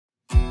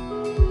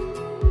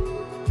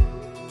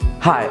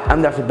Hi,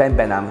 I'm Dr.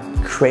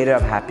 Behnam, creator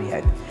of Happy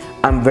Head.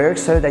 I'm very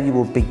excited that you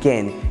will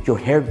begin your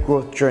hair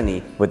growth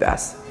journey with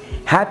us.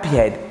 Happy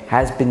Head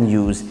has been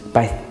used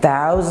by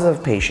thousands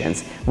of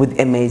patients with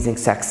amazing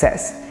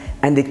success.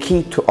 And the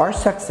key to our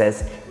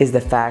success is the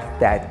fact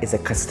that it's a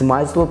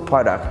customizable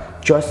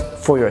product just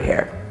for your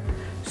hair.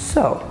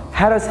 So,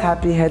 how does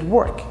Happy Head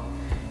work?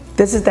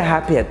 This is the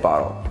Happy Head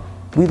bottle.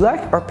 We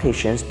like our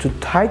patients to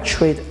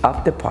titrate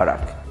up the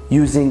product,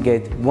 using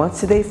it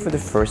once a day for the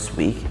first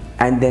week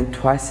and then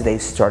twice a day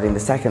starting the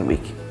second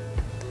week.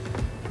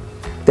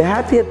 The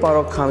Happy Head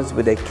bottle comes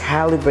with a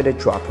calibrated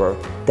dropper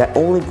that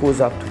only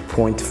goes up to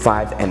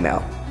 0.5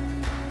 ml.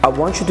 I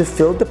want you to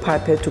fill the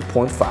pipette to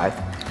 0.5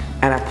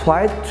 and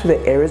apply it to the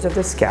areas of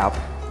the scalp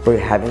where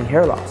you're having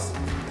hair loss.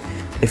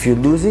 If you're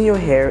losing your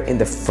hair in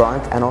the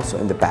front and also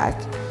in the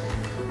back,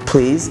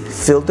 please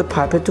fill the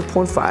pipette to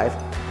 0.5,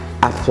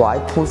 apply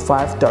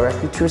 0.5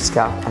 directly to your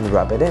scalp and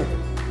rub it in.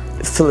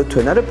 Fill it to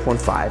another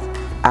 0.5,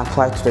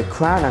 apply it to the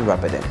crown and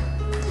rub it in.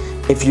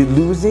 If you're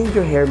losing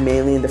your hair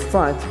mainly in the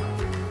front,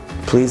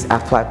 please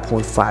apply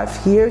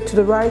 0.5 here to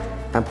the right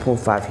and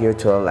 0.5 here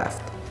to the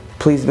left.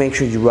 Please make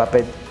sure you rub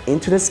it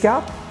into the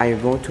scalp and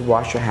you're going to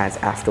wash your hands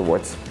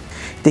afterwards.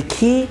 The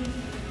key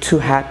to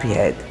Happy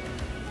Head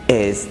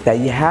is that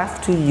you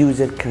have to use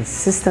it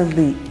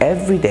consistently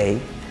every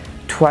day,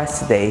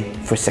 twice a day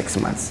for 6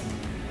 months.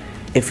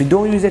 If you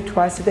don't use it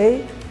twice a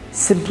day,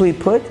 simply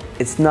put,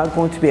 it's not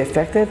going to be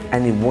effective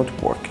and it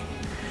won't work.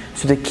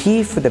 So the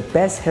key for the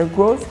best hair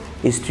growth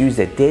is to use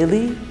it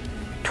daily,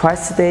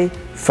 twice a day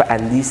for at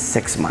least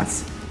 6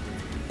 months.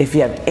 If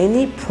you have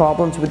any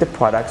problems with the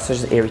product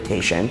such as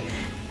irritation,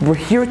 we're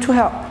here to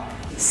help.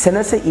 Send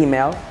us an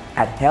email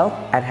at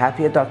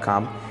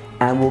help@happyhead.com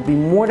and we'll be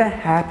more than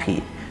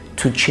happy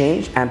to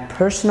change and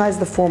personalize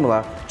the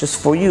formula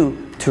just for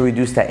you to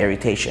reduce that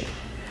irritation.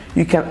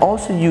 You can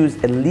also use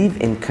a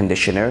leave-in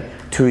conditioner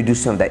to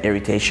reduce some of that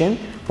irritation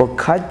or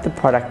cut the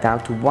product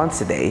down to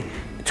once a day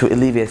to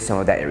alleviate some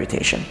of that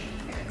irritation.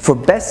 For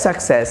best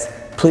success,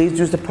 please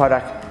use the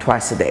product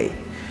twice a day.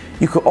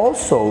 You could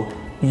also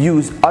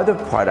use other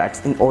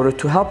products in order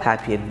to help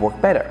Happy Head work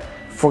better.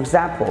 For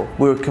example,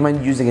 we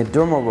recommend using a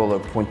dermal roller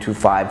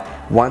 0.25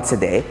 once a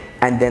day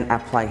and then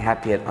applying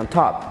Happy Head on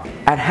top.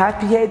 At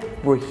Happy Head,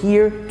 we're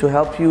here to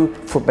help you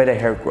for better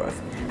hair growth.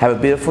 Have a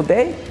beautiful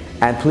day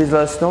and please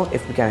let us know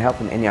if we can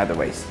help in any other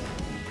ways.